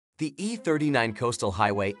The E39 Coastal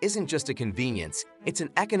Highway isn't just a convenience, it's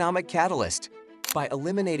an economic catalyst. By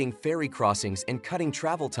eliminating ferry crossings and cutting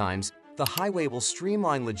travel times, the highway will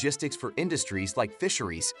streamline logistics for industries like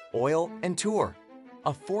fisheries, oil, and tour.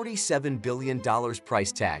 A $47 billion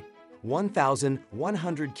price tag,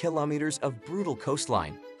 1,100 kilometers of brutal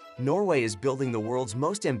coastline. Norway is building the world's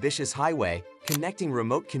most ambitious highway, connecting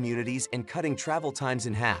remote communities and cutting travel times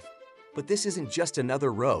in half. But this isn't just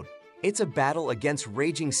another road. It's a battle against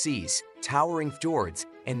raging seas, towering fjords,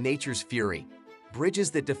 and nature's fury. Bridges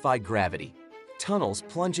that defy gravity. Tunnels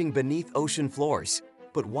plunging beneath ocean floors.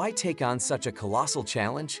 But why take on such a colossal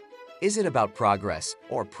challenge? Is it about progress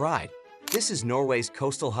or pride? This is Norway's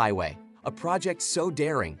Coastal Highway, a project so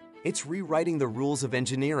daring, it's rewriting the rules of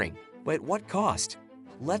engineering. But at what cost?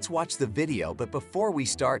 Let's watch the video, but before we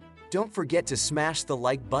start, don't forget to smash the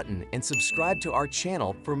like button and subscribe to our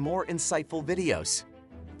channel for more insightful videos.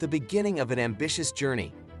 The beginning of an ambitious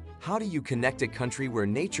journey. How do you connect a country where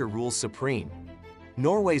nature rules supreme?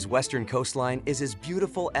 Norway's western coastline is as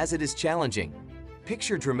beautiful as it is challenging.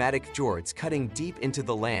 Picture dramatic fjords cutting deep into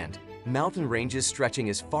the land, mountain ranges stretching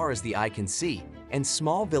as far as the eye can see, and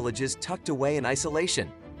small villages tucked away in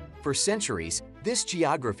isolation. For centuries, this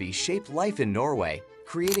geography shaped life in Norway,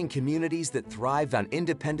 creating communities that thrived on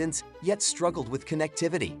independence yet struggled with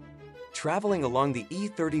connectivity. Traveling along the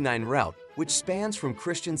E39 route, which spans from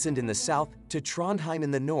Kristiansand in the south to Trondheim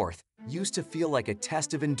in the north, used to feel like a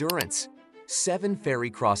test of endurance. 7 ferry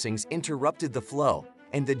crossings interrupted the flow,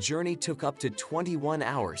 and the journey took up to 21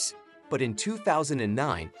 hours. But in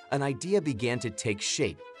 2009, an idea began to take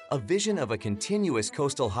shape, a vision of a continuous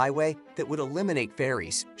coastal highway that would eliminate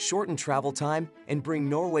ferries, shorten travel time, and bring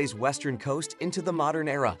Norway's western coast into the modern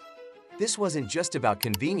era. This wasn't just about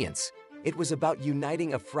convenience. It was about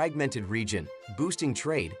uniting a fragmented region, boosting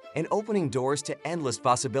trade, and opening doors to endless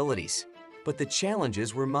possibilities. But the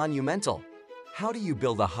challenges were monumental. How do you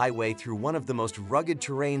build a highway through one of the most rugged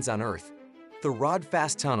terrains on Earth? The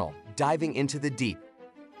Rodfast Tunnel, diving into the deep.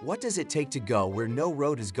 What does it take to go where no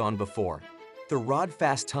road has gone before? The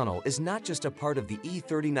Rodfast Tunnel is not just a part of the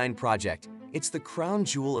E39 project, it's the crown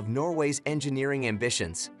jewel of Norway's engineering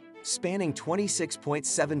ambitions. Spanning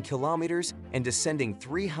 26.7 kilometers and descending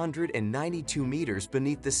 392 meters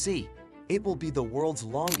beneath the sea, it will be the world's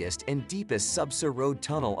longest and deepest subsea road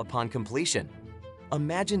tunnel upon completion.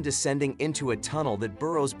 Imagine descending into a tunnel that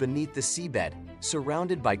burrows beneath the seabed,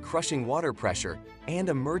 surrounded by crushing water pressure, and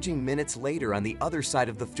emerging minutes later on the other side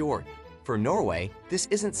of the fjord. For Norway, this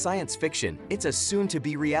isn't science fiction, it's a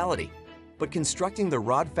soon-to-be reality. But constructing the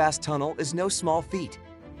Rodfast Tunnel is no small feat.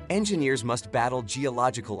 Engineers must battle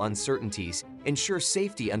geological uncertainties, ensure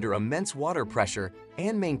safety under immense water pressure,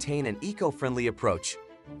 and maintain an eco-friendly approach.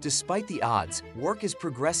 Despite the odds, work is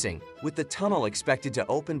progressing, with the tunnel expected to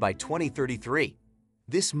open by 2033.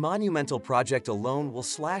 This monumental project alone will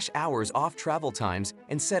slash hours off travel times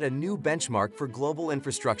and set a new benchmark for global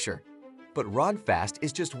infrastructure. But Rodfast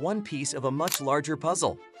is just one piece of a much larger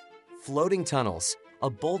puzzle. Floating tunnels, a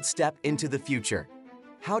bold step into the future.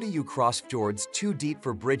 How do you cross fjords too deep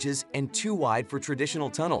for bridges and too wide for traditional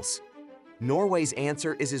tunnels? Norway's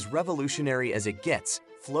answer is as revolutionary as it gets: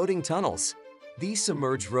 floating tunnels. These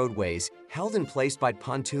submerged roadways, held in place by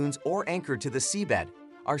pontoons or anchored to the seabed,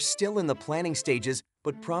 are still in the planning stages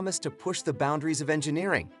but promise to push the boundaries of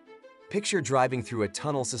engineering. Picture driving through a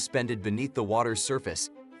tunnel suspended beneath the water's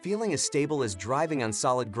surface, feeling as stable as driving on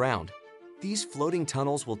solid ground. These floating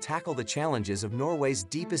tunnels will tackle the challenges of Norway's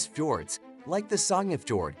deepest fjords, like the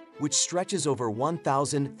Sognefjord, which stretches over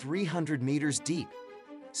 1,300 meters deep.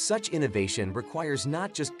 Such innovation requires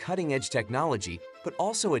not just cutting-edge technology, but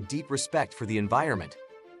also a deep respect for the environment.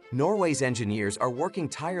 Norway's engineers are working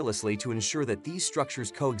tirelessly to ensure that these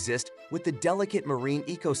structures coexist with the delicate marine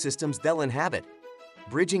ecosystems they'll inhabit.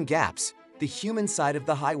 Bridging gaps, the human side of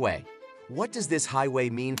the highway. What does this highway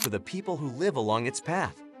mean for the people who live along its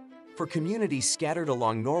path? For communities scattered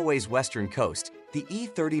along Norway's western coast, the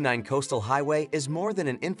E39 Coastal Highway is more than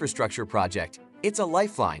an infrastructure project. It's a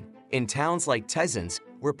lifeline. In towns like Tysnes,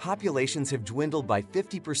 where populations have dwindled by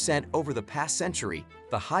 50% over the past century,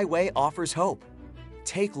 the highway offers hope.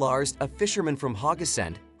 Take Lars, a fisherman from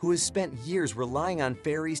Haugesund, who has spent years relying on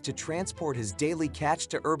ferries to transport his daily catch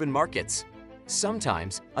to urban markets.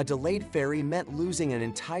 Sometimes, a delayed ferry meant losing an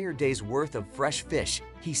entire day's worth of fresh fish,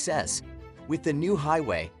 he says. With the new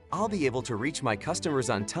highway, I'll be able to reach my customers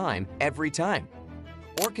on time every time.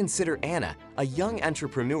 Or consider Anna, a young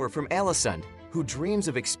entrepreneur from Ålesund, who dreams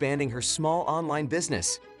of expanding her small online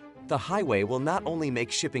business. The highway will not only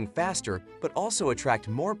make shipping faster, but also attract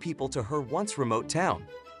more people to her once remote town.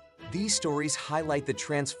 These stories highlight the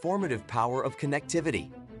transformative power of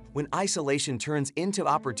connectivity. When isolation turns into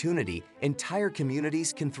opportunity, entire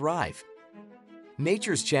communities can thrive.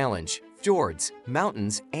 Nature's challenge, fjords,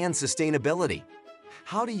 mountains, and sustainability.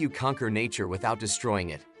 How do you conquer nature without destroying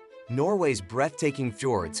it? Norway's breathtaking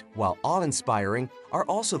fjords, while awe-inspiring, are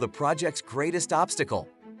also the project's greatest obstacle.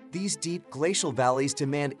 These deep glacial valleys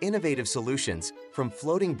demand innovative solutions, from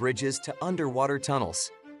floating bridges to underwater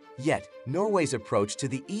tunnels. Yet, Norway's approach to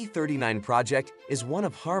the E39 project is one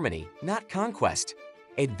of harmony, not conquest.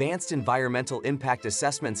 Advanced environmental impact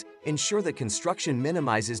assessments ensure that construction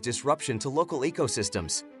minimizes disruption to local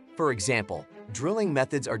ecosystems. For example, drilling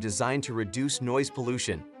methods are designed to reduce noise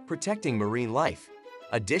pollution, protecting marine life.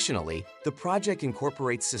 Additionally, the project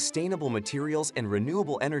incorporates sustainable materials and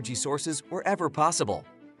renewable energy sources wherever possible.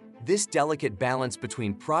 This delicate balance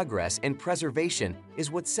between progress and preservation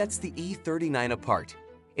is what sets the E39 apart.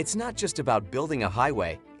 It's not just about building a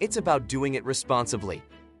highway, it's about doing it responsibly.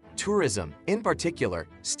 Tourism, in particular,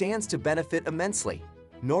 stands to benefit immensely.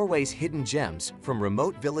 Norway's hidden gems, from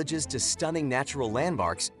remote villages to stunning natural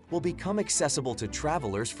landmarks, will become accessible to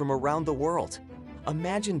travelers from around the world.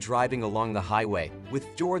 Imagine driving along the highway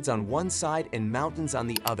with fjords on one side and mountains on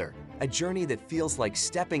the other, a journey that feels like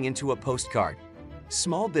stepping into a postcard.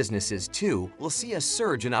 Small businesses, too, will see a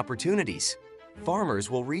surge in opportunities.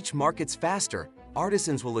 Farmers will reach markets faster,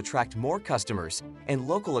 artisans will attract more customers, and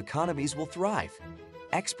local economies will thrive.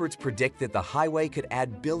 Experts predict that the highway could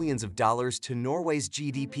add billions of dollars to Norway's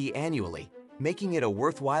GDP annually, making it a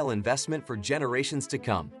worthwhile investment for generations to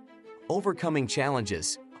come. Overcoming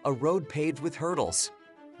challenges, a road paved with hurdles.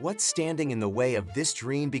 What's standing in the way of this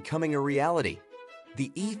dream becoming a reality?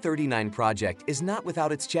 The E39 project is not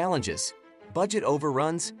without its challenges. Budget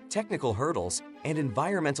overruns, technical hurdles, and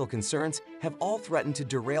environmental concerns have all threatened to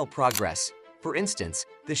derail progress. For instance,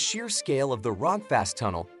 the sheer scale of the Rogfast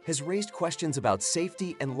tunnel has raised questions about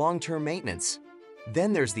safety and long-term maintenance.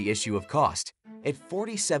 Then there's the issue of cost. At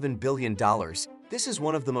 $47 billion, this is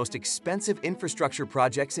one of the most expensive infrastructure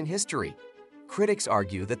projects in history. Critics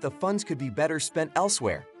argue that the funds could be better spent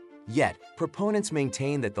elsewhere. Yet, proponents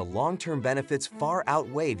maintain that the long-term benefits far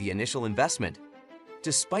outweigh the initial investment.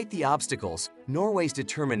 Despite the obstacles, Norway's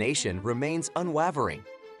determination remains unwavering.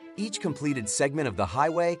 Each completed segment of the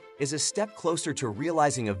highway is a step closer to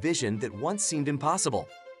realizing a vision that once seemed impossible.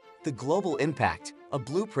 The global impact, a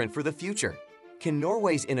blueprint for the future. Can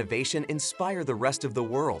Norway's innovation inspire the rest of the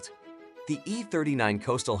world? The E39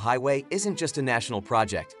 Coastal Highway isn't just a national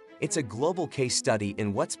project. It's a global case study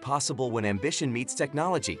in what's possible when ambition meets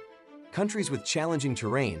technology. Countries with challenging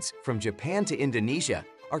terrains, from Japan to Indonesia,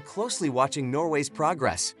 are closely watching Norway's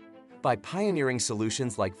progress. By pioneering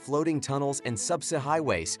solutions like floating tunnels and subsea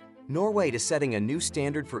highways, Norway is setting a new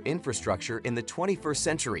standard for infrastructure in the 21st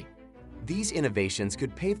century. These innovations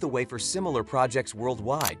could pave the way for similar projects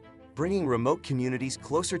worldwide, bringing remote communities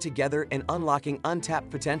closer together and unlocking untapped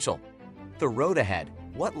potential. The road ahead,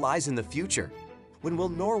 what lies in the future? When will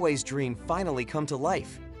Norway's dream finally come to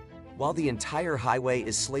life? While the entire highway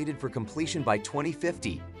is slated for completion by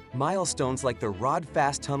 2050, milestones like the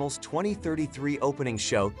Rogfast Tunnel's 2033 opening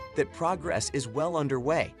show that progress is well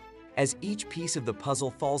underway. As each piece of the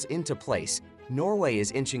puzzle falls into place, Norway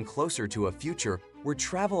is inching closer to a future where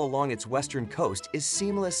travel along its western coast is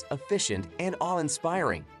seamless, efficient, and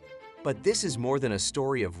awe-inspiring. But this is more than a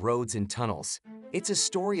story of roads and tunnels. It's a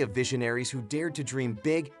story of visionaries who dared to dream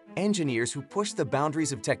big, engineers who pushed the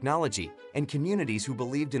boundaries of technology, and communities who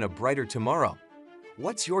believed in a brighter tomorrow.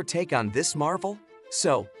 What's your take on this marvel?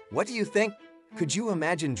 So, what do you think? Could you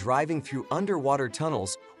imagine driving through underwater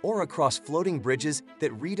tunnels or across floating bridges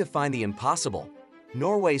that redefine the impossible?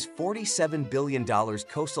 Norway's $47 billion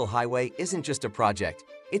coastal highway isn't just a project,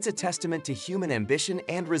 it's a testament to human ambition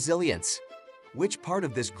and resilience. Which part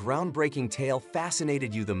of this groundbreaking tale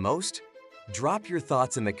fascinated you the most? Drop your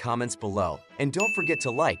thoughts in the comments below, and don't forget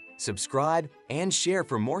to like, subscribe, and share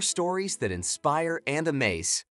for more stories that inspire and amaze.